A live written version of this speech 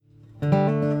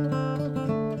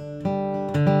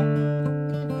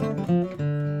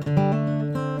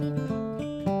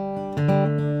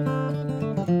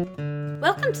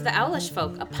Welcome to The Owlish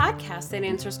Folk, a podcast that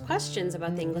answers questions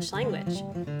about the English language.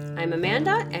 I'm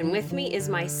Amanda, and with me is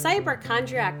my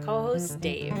cyberchondriac co-host,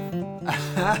 Dave.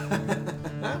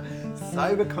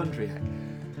 Cyberchondriac.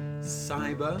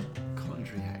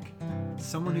 Cyberchondriac.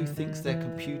 Someone who thinks their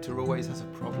computer always has a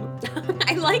problem?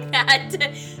 I like that.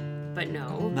 But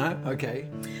no. No? Okay.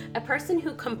 A person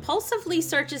who compulsively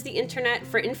searches the internet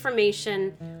for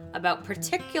information about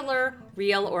particular,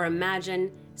 real, or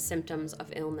imagined symptoms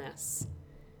of illness.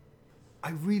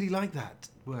 I really like that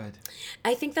word.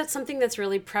 I think that's something that's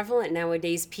really prevalent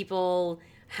nowadays. People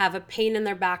have a pain in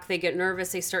their back, they get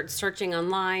nervous, they start searching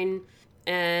online,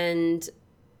 and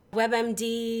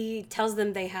WebMD tells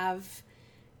them they have,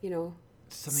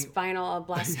 spinal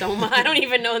blastoma. I don't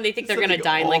even know, and they think they're going to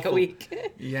die in like a week.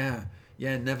 Yeah,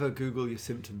 never Google your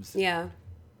symptoms. Yeah.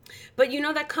 But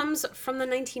that comes from the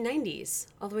 1990s,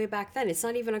 all the way back then. It's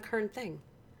not even a current thing.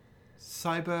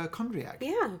 Cyberchondriac?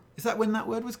 Yeah. Is that when that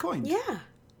word was coined? Yeah.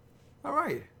 All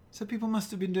right. So people must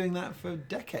have been doing that for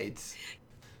decades.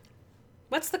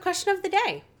 What's the question of the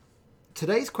day?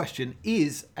 Today's question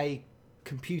is a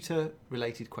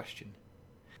computer-related question.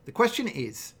 The question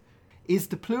is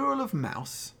the plural of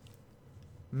mouse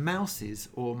mouses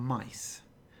or mice?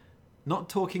 Not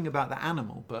talking about the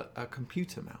animal, but a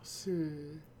computer mouse.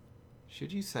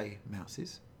 Should you say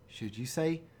mouses? Should you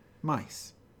say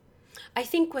mice? I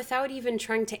think without even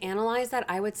trying to analyze that,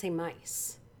 I would say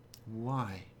mice.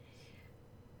 Why?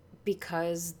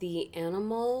 Because the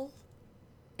animal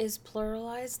is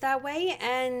pluralized that way,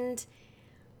 and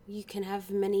you can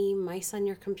have many mice on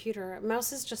your computer.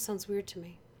 Mouses just sounds weird to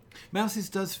me. Mouses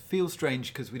does feel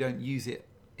strange because we don't use it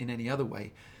in any other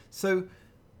way. So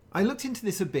I looked into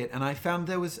this a bit, and I found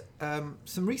there was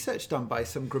some research done by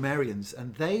some grammarians,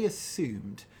 and they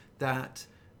assumed that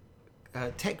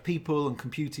tech people and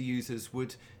computer users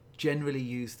would generally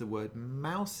use the word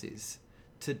mouses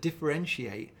to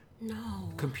differentiate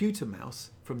computer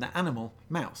mouse from the animal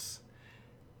mouse.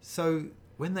 So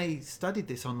when they studied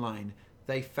this online,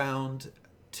 they found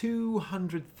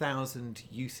 200,000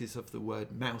 uses of the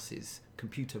word mouses,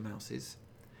 computer mouses,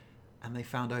 and they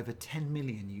found over 10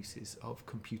 million uses of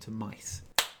computer mice.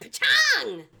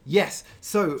 Pachang! Yes,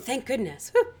 so... Thank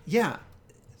goodness. Whew. Yeah.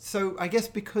 So I guess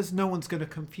because no one's going to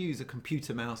confuse a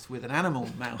computer mouse with an animal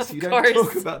mouse, you don't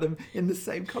talk about them in the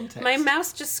same context. My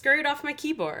mouse just scurried off my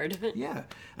keyboard. Yeah.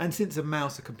 And since a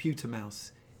computer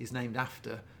mouse, is named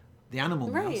after the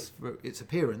animal mouse for its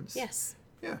appearance. Yes.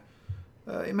 Yeah.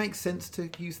 It makes sense to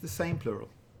use the same plural.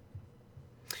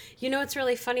 It's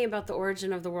really funny about the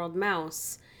origin of the word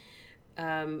mouse.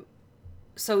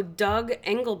 So Doug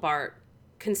Engelbart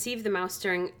conceived the mouse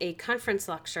during a conference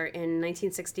lecture in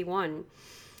 1961.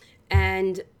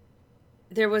 And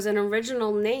there was an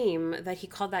original name that he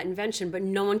called that invention, but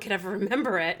no one could ever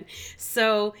remember it.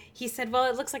 So he said, well,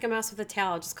 it looks like a mouse with a tail.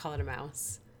 I'll just call it a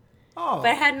mouse. Oh.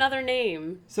 But it had another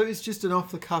name. So it's just an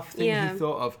off-the-cuff thing he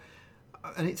thought of.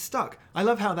 And it stuck. I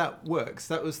love how that works.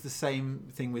 That was the same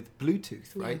thing with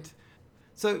Bluetooth, right? Yeah.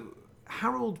 So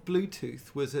Harald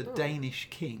Bluetooth was a Danish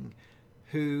king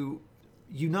who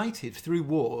through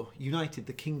war, united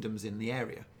the kingdoms in the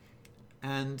area.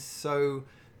 And so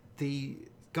the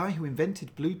guy who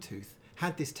invented Bluetooth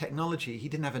had this technology. He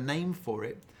didn't have a name for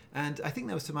it. And I think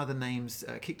there were some other names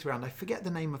kicked around. I forget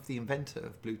the name of the inventor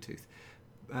of Bluetooth.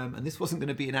 And this wasn't going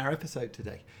to be in our episode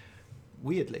today.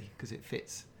 Weirdly, because it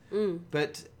fits.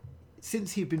 But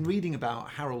since he'd been reading about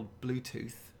Harald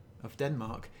Bluetooth of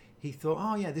Denmark, he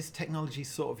thought, this technology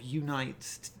sort of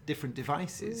unites different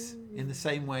devices in the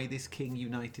same way this king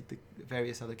united the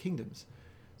various other kingdoms.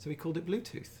 So he called it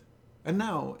Bluetooth. And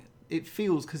now it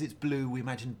feels, because it's blue, we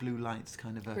imagine blue lights,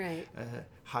 kind of a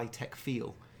high-tech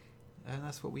feel. And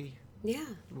that's what we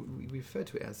refer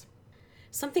to it as.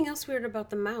 Something else weird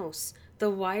about the mouse. The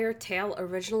wire tail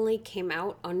originally came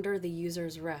out under the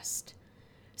user's wrist.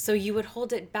 So you would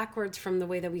hold it backwards from the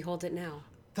way that we hold it now.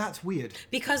 That's weird.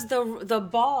 Because the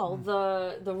ball,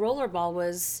 the roller ball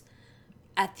was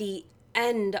at the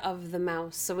end of the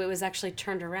mouse, so it was actually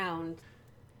turned around.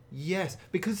 Yes,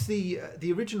 because the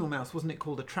original mouse, wasn't it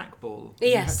called a trackball?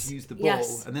 Yes. You had to use the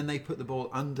ball, and then they put the ball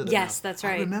under the mouse. Yes, that's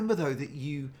right. I remember, though, that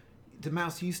the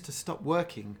mouse used to stop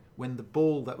working when the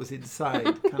ball that was inside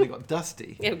kind of got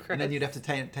dusty. And then you'd have to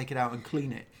take it out and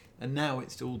clean it. And now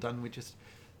it's all done with just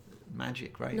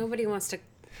magic, right? Nobody wants to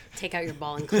take out your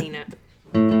ball and clean it.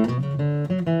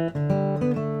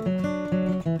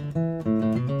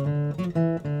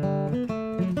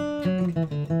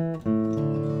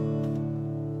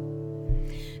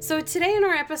 So today in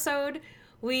our episode,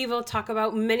 we will talk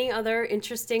about many other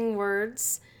interesting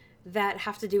words that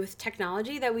have to do with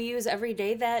technology that we use every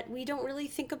day that we don't really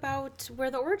think about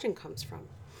where the origin comes from.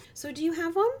 So do you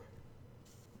have one?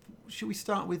 Should we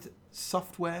start with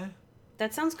software?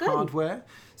 That sounds good. Hardware.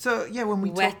 So yeah, when we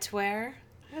Wetware.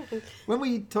 when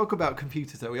we talk about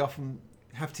computers, though, we often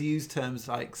have to use terms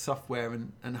like software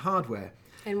and hardware.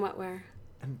 And wetware.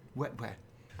 And wetware.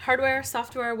 Hardware,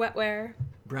 software, wetware.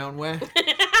 Brownware.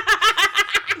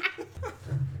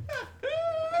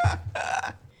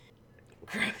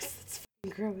 Gross. That's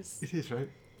fucking gross. It is, right?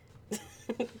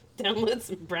 Download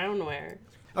some brownware.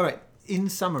 All right. In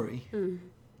summary,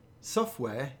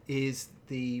 software is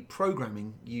the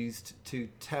programming used to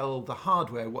tell the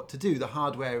hardware what to do. The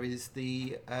hardware is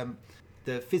the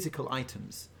physical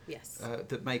items Yes.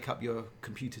 that make up your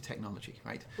computer technology,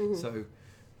 right? So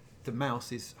the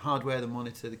mouse is hardware, the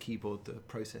monitor, the keyboard, the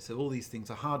processor, all these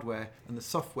things are hardware, and the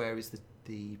software is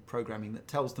the programming that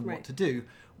tells them what to do.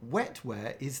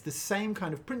 Wetware is the same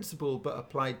kind of principle but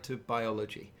applied to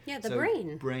biology. Yeah, the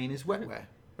brain. Brain is wetware,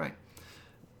 right?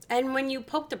 And when you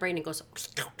poke the brain, it goes...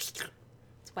 It's wet.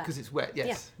 Because it's wet,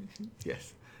 yes. Yeah.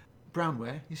 Yes.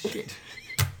 Brownware is shit.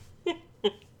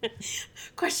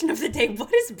 Question of the day,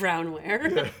 what is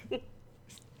brownware? Yeah.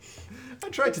 I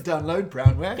tried to download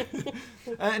brownware.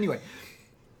 Anyway,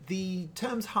 the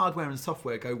terms hardware and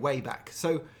software go way back.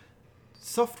 So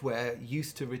software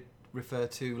used to refer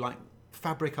to like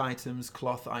fabric items,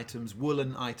 cloth items,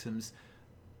 woolen items,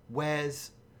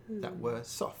 wares that were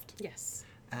soft. Yes.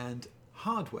 And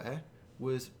hardware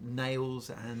was nails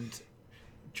and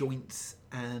joints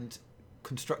and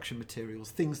construction materials,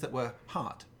 things that were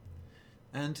hard.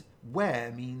 And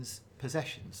ware means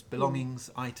possessions, belongings,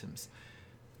 items.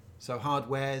 So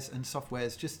hardwares and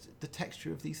softwares, just the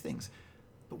texture of these things.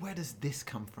 But where does this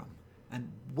come from?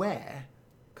 And ware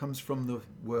comes from the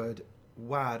word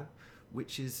war,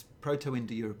 which is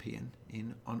Proto-Indo-European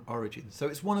on origin. So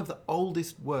it's one of the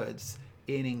oldest words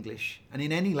in English and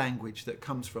in any language that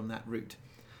comes from that root.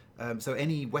 So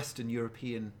any Western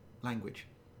European language.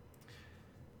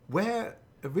 Where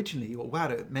originally, or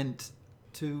ware, meant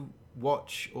to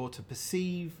watch or to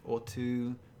perceive or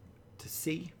to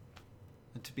see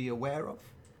and to be aware of.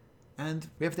 And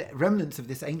we have the remnants of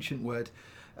this ancient word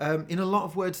in a lot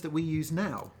of words that we use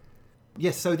now.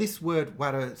 Yes, so this word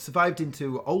ware survived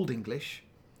into Old English,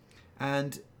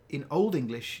 and in Old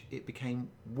English it became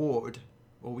ward,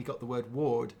 or we got the word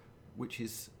ward, which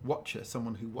is watcher,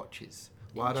 someone who watches.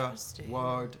 Ware,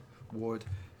 ward,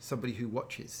 somebody who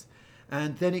watches.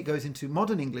 And then it goes into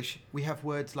modern English. We have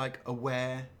words like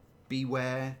aware,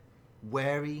 beware,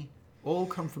 wary, all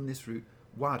come from this root,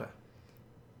 ware.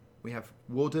 We have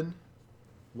warden,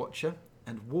 watcher,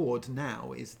 and ward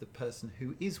now is the person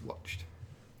who is watched.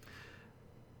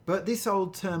 But this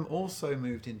old term also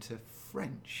moved into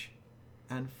French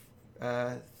and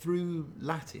through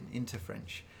Latin into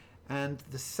French. And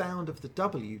the sound of the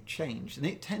W changed. And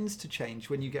it tends to change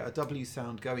when you get a W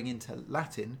sound going into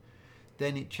Latin,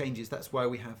 then it changes. That's why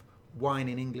we have wine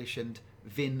in English and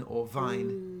vin or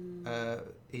vine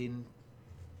in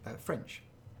French.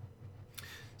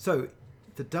 So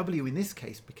the W in this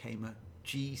case became a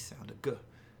G sound, a G.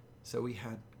 So we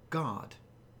had guard,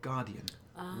 guardian,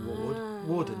 ward,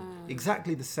 warden.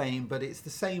 Exactly the same, but it's the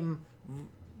same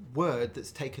word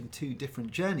that's taken two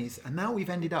different journeys. And now we've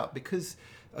ended up, because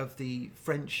of the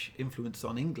French influence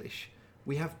on English,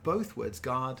 we have both words,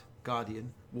 guard,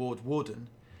 guardian, ward, warden,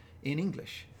 in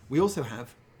English. We also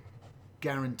have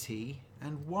guarantee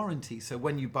and warranty. So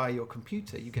when you buy your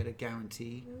computer, you get a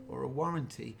guarantee or a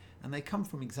warranty, and they come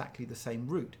from exactly the same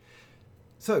root.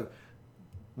 So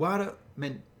ware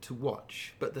meant to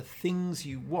watch, but the things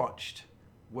you watched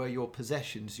were your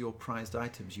possessions, your prized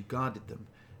items. You guarded them,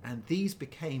 and these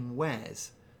became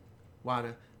wares.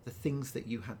 Ware, the things that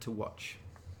you had to watch.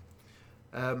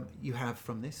 You have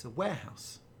from this a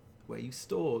warehouse where you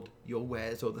stored your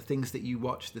wares, or the things that you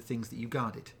watched, the things that you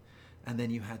guarded. And then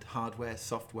you had hardware,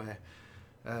 software,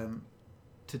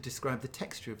 to describe the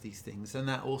texture of these things. And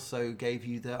that also gave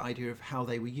you the idea of how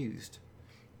they were used.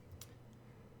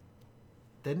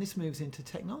 Then this moves into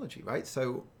technology, right?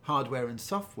 So hardware and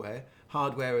software.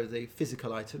 Hardware are the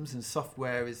physical items, and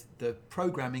software is the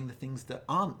programming, the things that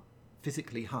aren't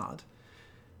physically hard.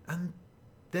 And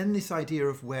then this idea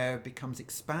of ware becomes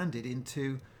expanded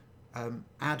into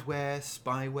adware,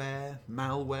 spyware,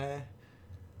 malware,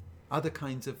 other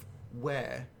kinds of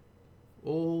ware,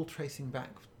 all tracing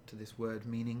back to this word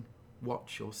meaning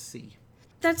watch or see.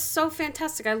 That's so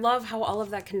fantastic. I love how all of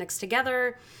that connects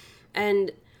together.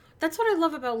 And that's what I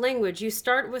love about language. You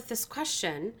start with this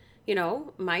question,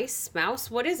 mice, mouse,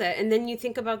 what is it? And then you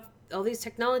think about all these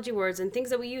technology words and things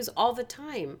that we use all the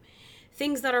time.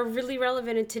 Things that are really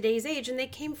relevant in today's age. And they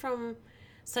came from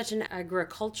such an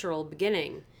agricultural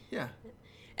beginning. Yeah.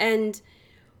 And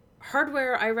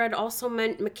hardware, I read, also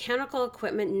meant mechanical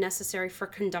equipment necessary for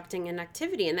conducting an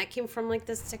activity, and that came from like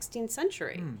the 16th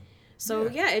century. So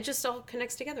yeah, it just all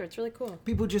connects together. It's really cool.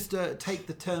 People just take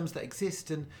the terms that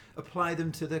exist and apply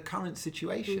them to the current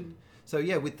situation. So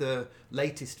yeah, with the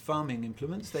latest farming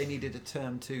implements, they needed a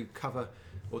term to cover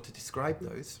or to describe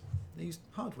those. They used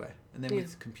hardware. And then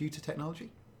with computer technology,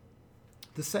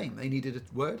 the same. They needed a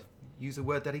word, use a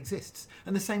word that exists.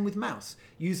 And the same with mouse.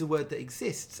 Use a word that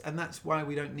exists, and that's why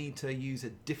we don't need to use a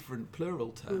different plural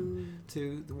term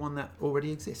to the one that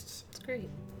already exists. It's great.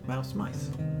 Mouse, mice.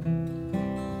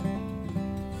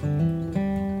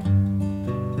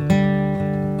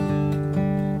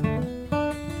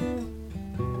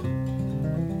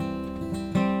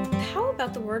 How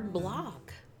about the word blog?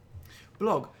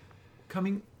 Blog,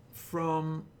 coming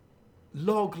from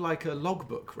log, like a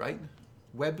logbook, right?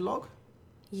 Weblog?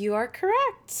 You are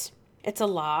correct. It's a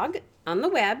log on the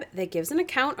web that gives an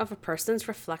account of a person's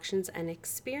reflections and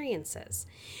experiences.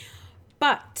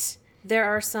 But there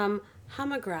are some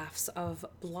homographs of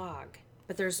blog,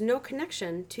 but there's no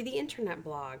connection to the internet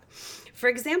blog. For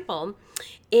example,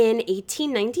 in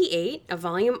 1898, a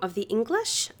volume of the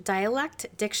English Dialect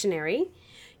Dictionary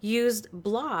used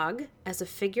blog as a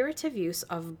figurative use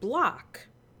of block,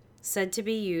 said to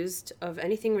be used of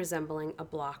anything resembling a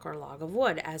block or log of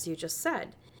wood, as you just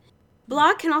said.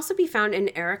 Blog can also be found in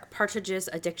Eric Partridge's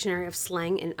A Dictionary of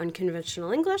Slang and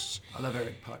Unconventional English. I love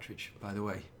Eric Partridge, by the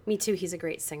way. Me too, he's a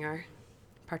great singer.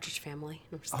 Partridge Family.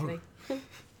 No, I'm just kidding.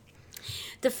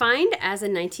 Defined as a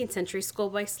 19th century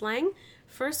schoolboy slang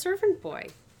for a servant boy.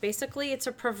 Basically, it's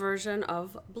a perversion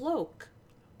of bloke.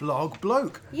 Blog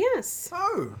bloke. Yes.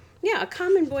 Oh. Yeah, a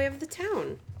common boy of the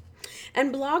town.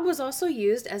 And blog was also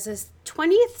used as a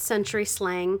 20th century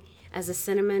slang as a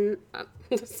synonym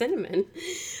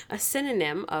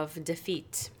of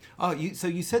defeat. Oh, so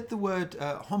you said the word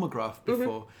homograph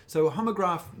before. So a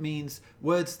homograph means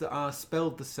words that are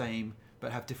spelled the same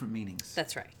but have different meanings.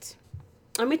 That's right.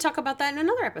 And we talk about that in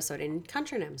another episode in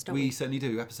contronyms, don't we? We certainly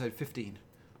do, episode 15.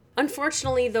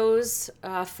 Unfortunately, those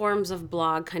forms of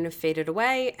blog kind of faded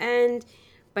away, and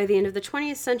by the end of the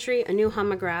 20th century, a new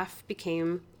homograph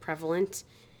became prevalent,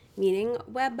 meaning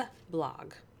web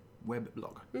blog. Web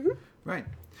blog. Right.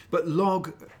 But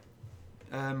log,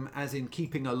 as in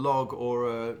keeping a log or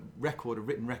a record, a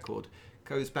written record,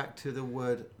 goes back to the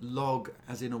word log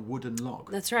as in a wooden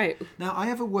log. That's right. Now, I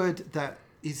have a word that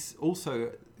is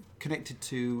also connected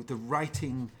to the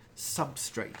writing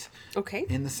substrate. Okay.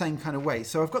 In the same kind of way.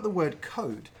 So I've got the word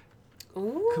code.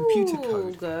 Ooh, computer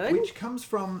code. Good. Which comes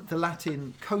from the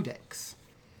Latin codex.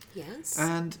 Yes.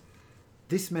 And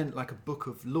this meant like a book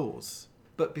of laws.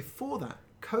 But before that,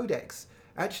 codex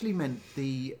actually meant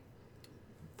the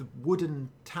wooden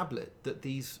tablet that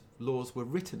these laws were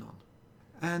written on.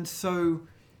 And so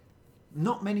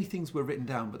not many things were written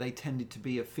down, but they tended to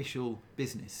be official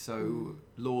business. So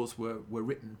laws were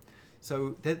written.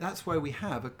 So that's why we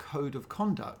have a code of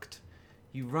conduct.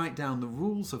 You write down the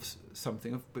rules of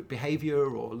something, of behavior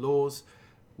or laws,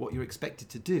 what you're expected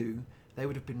to do. They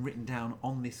would have been written down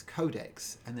on this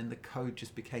codex, and then the code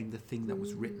just became the thing that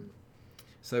was written.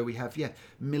 So we have,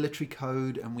 military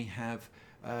code, and we have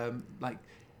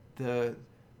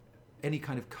any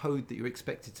kind of code that you're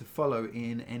expected to follow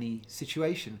in any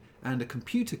situation. And a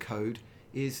computer code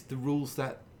is the rules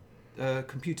that a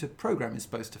computer program is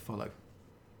supposed to follow.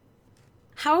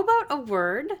 How about a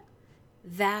word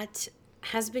that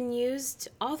has been used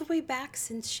all the way back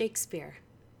since Shakespeare?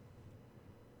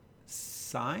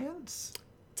 Science?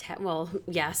 Well,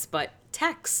 yes, but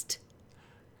text.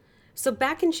 So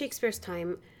back in Shakespeare's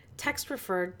time, text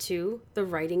referred to the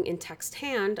writing in text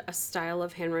hand, a style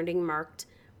of handwriting marked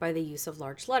by the use of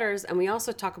large letters. And we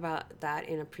also talk about that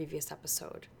in a previous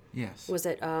episode. Yes. Was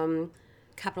it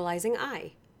capitalizing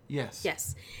I? Yes.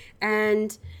 Yes.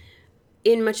 And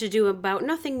in Much Ado About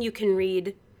Nothing, you can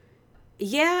read,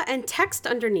 and text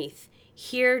underneath,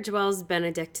 here dwells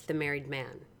Benedict the married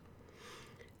man.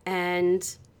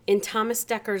 And in Thomas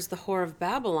Decker's The Whore of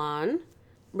Babylon,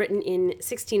 written in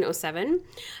 1607,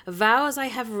 vows I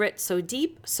have writ so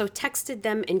deep, so texted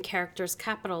them in characters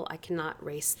capital, I cannot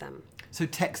race them. So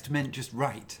text meant just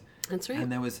write. That's right.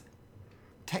 And there was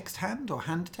text hand or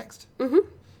hand text?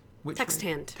 Which text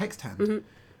hand. Text hand.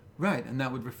 Right, and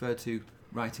that would refer to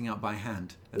writing out by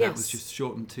hand. And that was just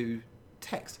shortened to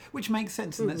text, which makes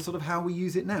sense, and that's sort of how we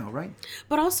use it now, right?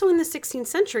 But also in the 16th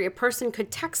century, a person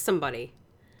could text somebody.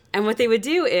 And what they would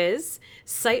do is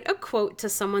cite a quote to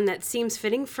someone that seems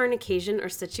fitting for an occasion or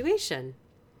situation.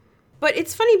 But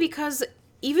it's funny because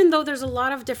even though there's a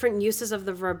lot of different uses of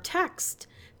the verb text,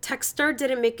 texter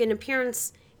didn't make an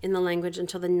appearance in the language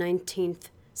until the 19th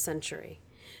century.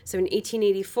 So in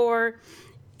 1884,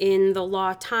 in the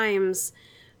Law Times,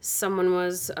 someone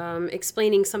was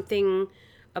explaining something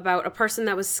about a person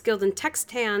that was skilled in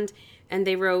text-hand, and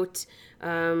they wrote,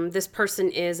 this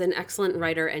person is an excellent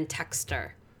writer and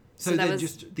texter. So then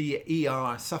just the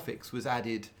ER suffix was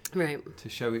added to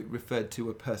show it referred to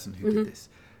a person who did this.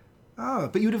 Ah,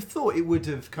 but you'd have thought it would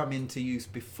have come into use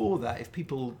before that if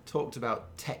people talked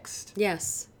about text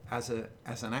Yes. as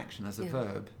an action, as a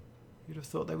verb. You'd have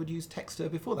thought they would use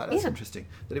texter before that. That's interesting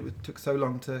that it took so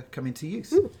long to come into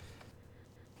use.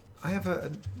 I have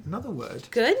another word.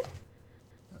 Good.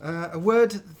 A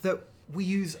word that we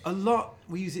use a lot.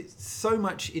 We use it so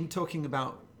much in talking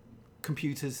about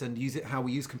computers and how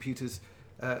we use computers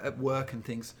at work and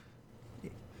things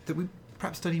that we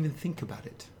perhaps don't even think about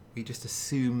it. We just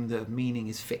assume the meaning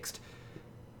is fixed.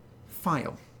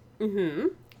 File. Mm-hmm.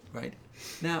 Right?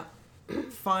 Now,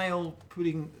 file,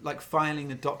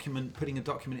 filing a document, putting a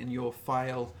document in your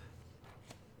file.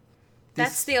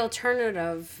 That's the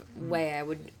alternative way I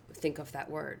would think of that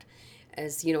word,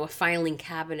 as, a filing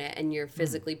cabinet, and you're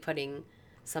physically putting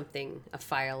a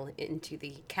file into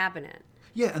the cabinet.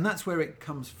 Yeah, and that's where it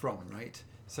comes from, right?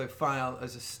 So file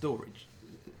as a storage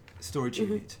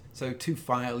unit. So to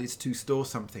file is to store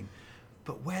something.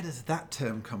 But where does that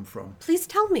term come from? Please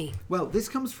tell me. Well, this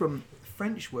comes from the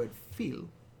French word fil,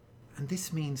 and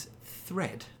this means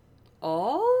thread.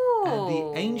 Oh. And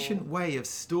the ancient way of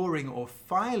storing or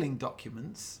filing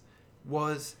documents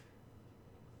was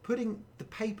putting the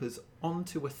papers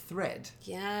onto a thread.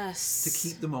 Yes. To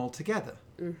keep them all together.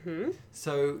 Mm-hmm.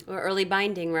 So, or early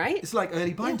binding, right? It's like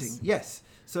early binding, yes.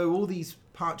 So all these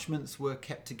parchments were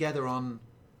kept together on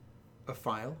a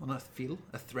file, on a fil,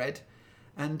 a thread,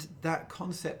 and that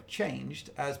concept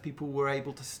changed as people were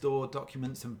able to store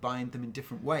documents and bind them in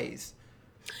different ways.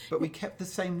 But we kept the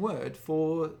same word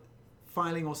for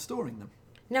filing or storing them.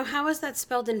 Now, how is that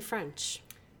spelled in French?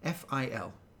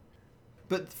 F-I-L.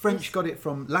 But French got it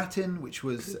from Latin, which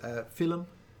was filum.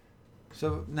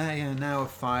 So now a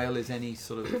file is any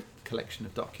sort of collection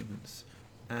of documents,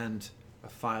 and a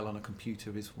file on a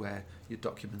computer is where your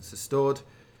documents are stored.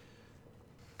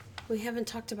 We haven't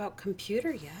talked about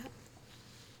computer yet.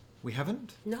 We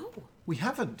haven't? No. We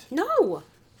haven't? No.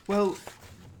 Well,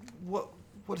 what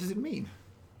does it mean?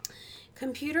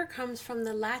 Computer comes from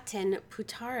the Latin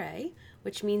putare,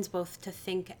 which means both to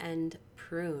think and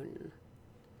prune.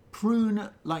 Prune,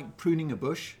 like pruning a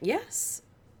bush? Yes.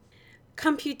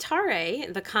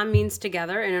 Computare, the com means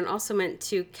together, and it also meant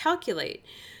to calculate.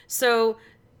 So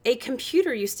a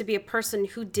computer used to be a person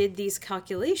who did these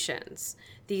calculations,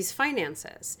 these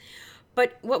finances.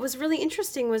 But what was really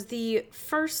interesting was the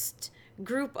first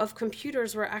group of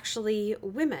computers were actually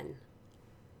women.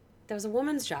 That was a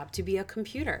woman's job, to be a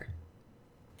computer.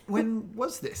 When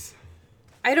was this?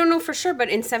 I don't know for sure, but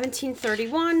in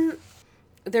 1731,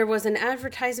 there was an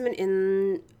advertisement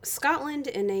in Scotland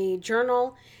in a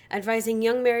journal advising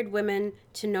young married women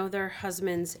to know their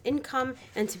husband's income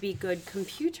and to be good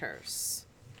computers.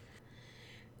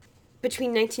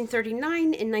 Between 1939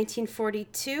 and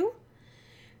 1942,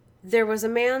 there was a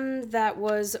man that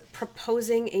was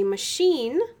proposing a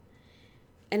machine,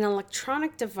 an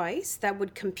electronic device that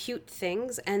would compute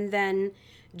things, and then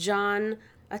John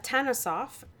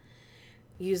Atanasoff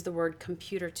used the word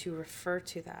computer to refer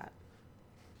to that.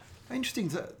 Interesting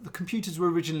that the computers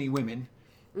were originally women,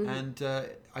 and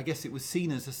I guess it was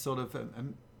seen as a sort of a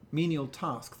menial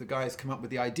task. The guys come up with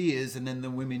the ideas, and then the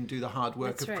women do the hard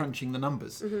work That's of right. crunching the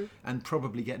numbers, and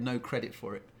probably get no credit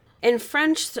for it. In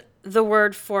French, the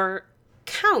word for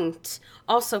count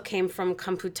also came from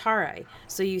computare,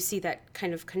 so you see that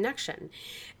kind of connection.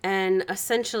 And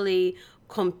essentially,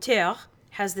 compteur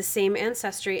has the same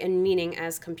ancestry and meaning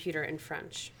as computer in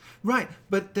French. Right,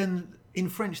 but then in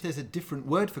French there's a different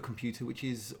word for computer, which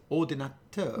is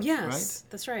ordinateur, Yes, right?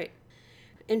 That's right.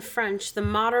 In French, the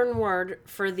modern word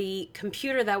for the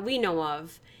computer that we know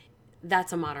of,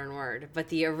 that's a modern word. But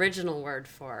the original word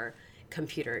for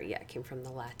computer, came from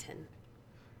the Latin.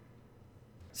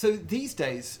 So these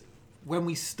days, when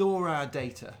we store our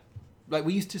data, like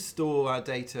we used to store our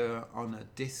data on a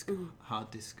disk,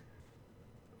 hard disk,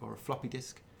 or a floppy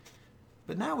disk,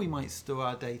 but now we might store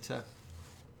our data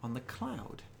on the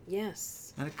cloud.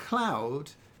 Yes. And a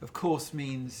cloud, of course,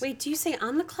 means... Wait, do you say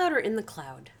on the cloud or in the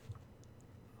cloud?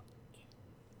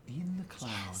 In the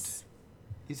cloud. Yes.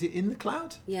 Is it in the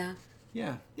cloud? Yeah.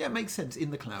 Yeah, it makes sense.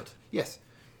 In the cloud. Yes.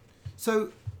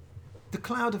 So the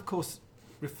cloud, of course,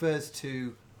 refers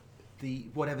to the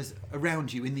whatever's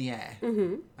around you in the air.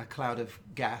 Mm-hmm. A cloud of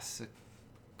gas, a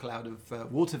cloud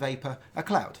of water vapor, a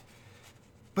cloud.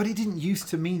 But it didn't used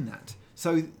to mean that.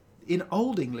 So in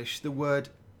Old English, the word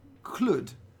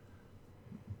clwyd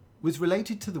was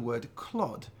related to the word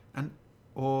clod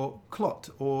or clot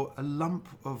or a lump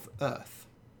of earth.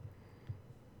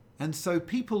 And so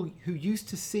people who used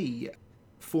to see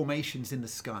formations in the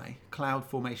sky, cloud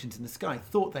formations in the sky,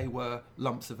 thought they were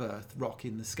lumps of earth, rock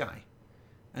in the sky.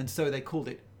 And so they called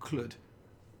it clod,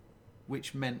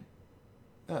 which meant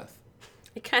earth.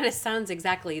 It kind of sounds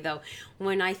exactly, though.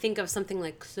 When I think of something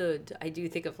like clod, I do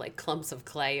think of like clumps of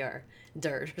clay or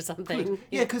dirt or something. Clod.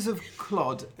 Yeah, because of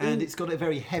clod, and it's got a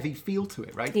very heavy feel to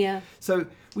it, right? Yeah. So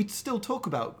we still talk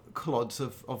about clods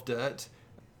of dirt.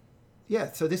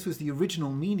 Yeah, so this was the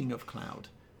original meaning of cloud,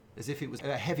 as if it was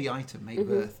a heavy item made of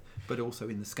earth, but also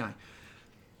in the sky.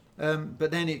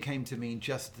 But then it came to mean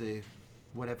just the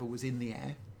whatever was in the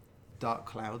air, dark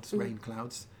clouds, rain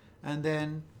clouds, and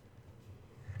then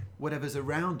whatever's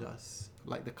around us,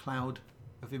 like the cloud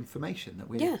of information that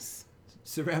we're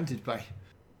surrounded by,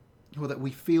 or that we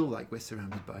feel like we're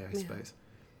surrounded by, I suppose.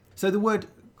 So the word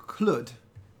clod,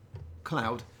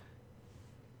 cloud,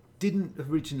 didn't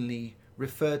originally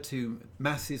refer to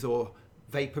masses or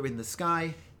vapor in the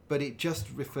sky, but it just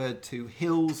referred to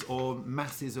hills or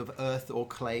masses of earth or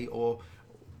clay or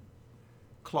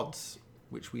clods,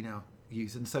 which we now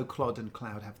use. And so clod and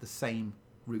cloud have the same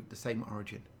root, the same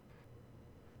origin.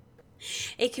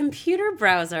 A computer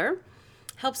browser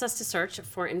helps us to search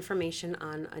for information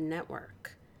on a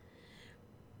network.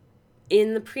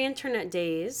 In the pre-internet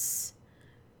days,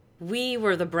 we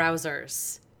were the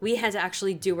browsers. We had to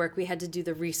actually do work. We had to do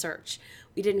the research.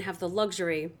 We didn't have the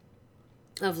luxury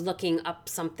of looking up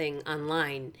something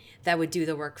online that would do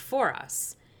the work for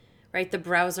us, right? The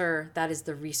browser, that is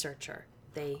the researcher.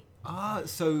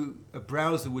 So a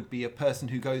browser would be a person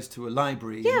who goes to a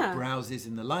library and browses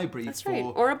in the library. That's right.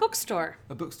 Or a bookstore.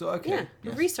 A bookstore, okay. Yeah,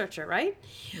 yes. A researcher, right?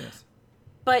 Yes.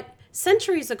 But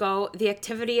centuries ago, the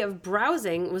activity of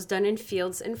browsing was done in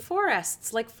fields and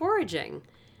forests, like foraging.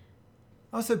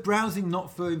 Oh, so browsing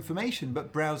not for information,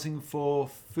 but browsing for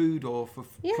food or for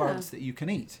plants that you can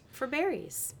eat. For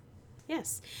berries,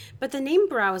 yes. But the name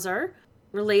browser,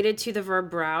 related to the verb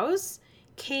browse,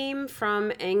 came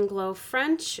from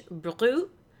Anglo-French brut,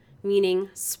 meaning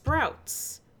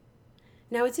sprouts.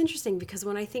 Now it's interesting because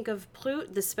when I think of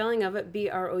brut, the spelling of it,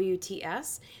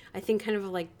 B-R-O-U-T-S, I think kind of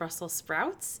like Brussels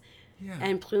sprouts,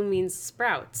 and brut means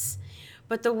sprouts.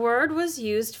 But the word was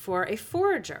used for a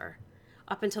forager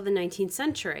up until the 19th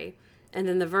century, and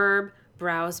then the verb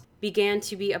browse began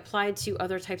to be applied to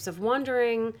other types of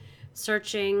wandering,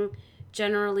 searching,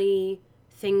 generally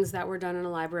things that were done in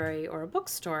a library or a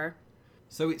bookstore.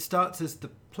 So it starts as the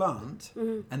plant,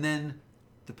 and then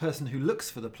the person who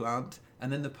looks for the plant, and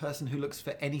then the person who looks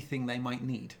for anything they might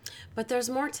need. But there's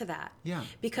more to that. Yeah.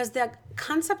 Because the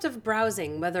concept of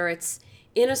browsing, whether it's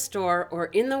in a store or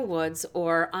in the woods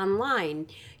or online,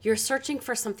 you're searching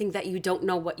for something that you don't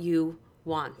know what you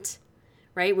want,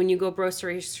 right? When you go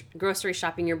grocery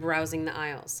shopping, you're browsing the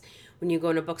aisles. When you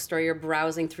go in a bookstore, you're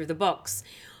browsing through the books.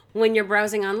 When you're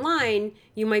browsing online,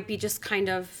 you might be just kind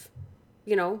of,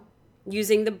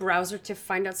 using the browser to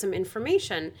find out some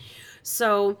information.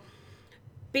 So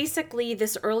basically,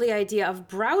 this early idea of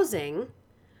browsing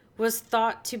was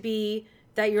thought to be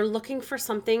that you're looking for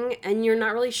something and you're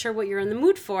not really sure what you're in the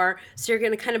mood for, so you're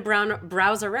going to kind of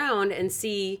browse around and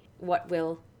see what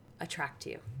will attract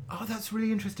you. Oh, that's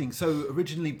really interesting. So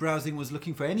originally browsing was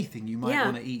looking for anything you might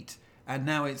want to eat, and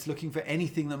now it's looking for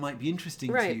anything that might be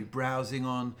interesting to you. Browsing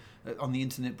on the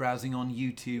internet, browsing on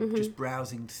YouTube, just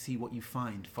browsing to see what you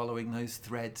find, following those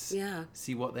threads,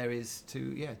 see what there is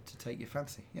to take your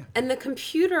fancy. Yeah. And the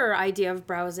computer idea of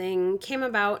browsing came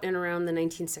about in around the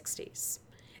 1960s,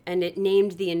 and it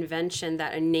named the invention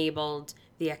that enabled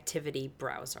the activity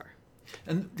browser.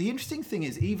 And the interesting thing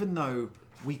is, even though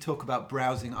we talk about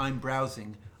browsing,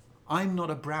 I'm not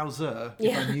a browser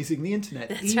if I'm using the internet.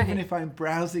 That's Even right. if I'm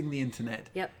browsing the internet,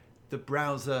 the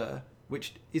browser,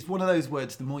 which is one of those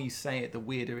words, the more you say it, the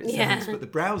weirder it sounds. But the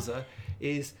browser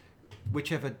is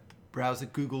whichever browser,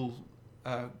 Google,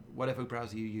 whatever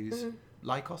browser you use,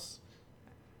 Lycos,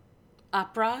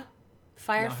 Opera,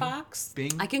 Firefox,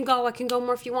 Bing. I can go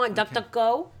more if you want. Okay.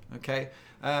 DuckDuckGo. Okay.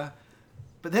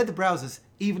 But they're the browsers.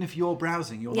 Even if you're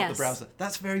browsing, you're not the browser.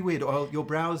 That's very weird. Or you're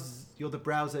the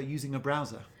browser using a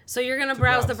browser. So you're going to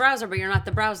browse the browser, but you're not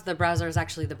the browser. The browser is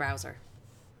actually the browser.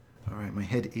 All right, my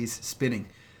head is spinning.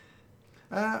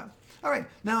 All right,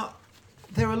 now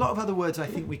there are a lot of other words I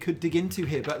think we could dig into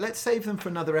here, but let's save them for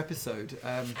another episode.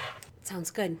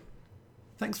 Sounds good.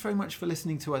 Thanks very much for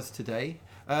listening to us today.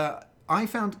 I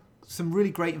found some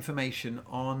really great information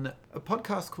on a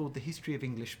podcast called the History of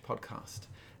English Podcast,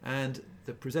 and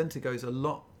the presenter goes a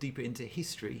lot deeper into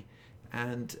history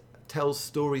and tells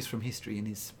stories from history in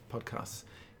his podcasts.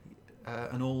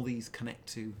 and all these connect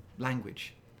to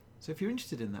language. So if you're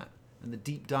interested in that and the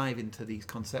deep dive into these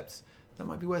concepts, that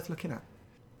might be worth looking at.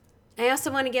 I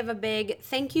also want to give a big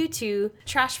thank you to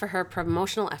Trash for her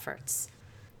promotional efforts.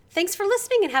 Thanks for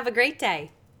listening and have a great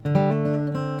day.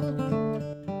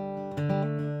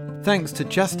 Thanks to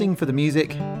Justing for the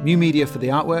music, New Media for the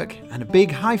artwork, and a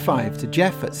big high five to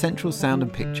Jeff at Central Sound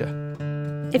and Picture.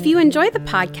 If you enjoy the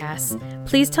podcast,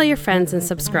 please tell your friends and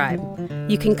subscribe.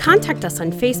 You can contact us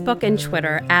on Facebook and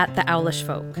Twitter at The Owlish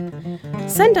Folk.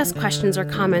 Send us questions or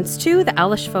comments to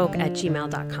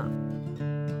theowlishfolk@gmail.com.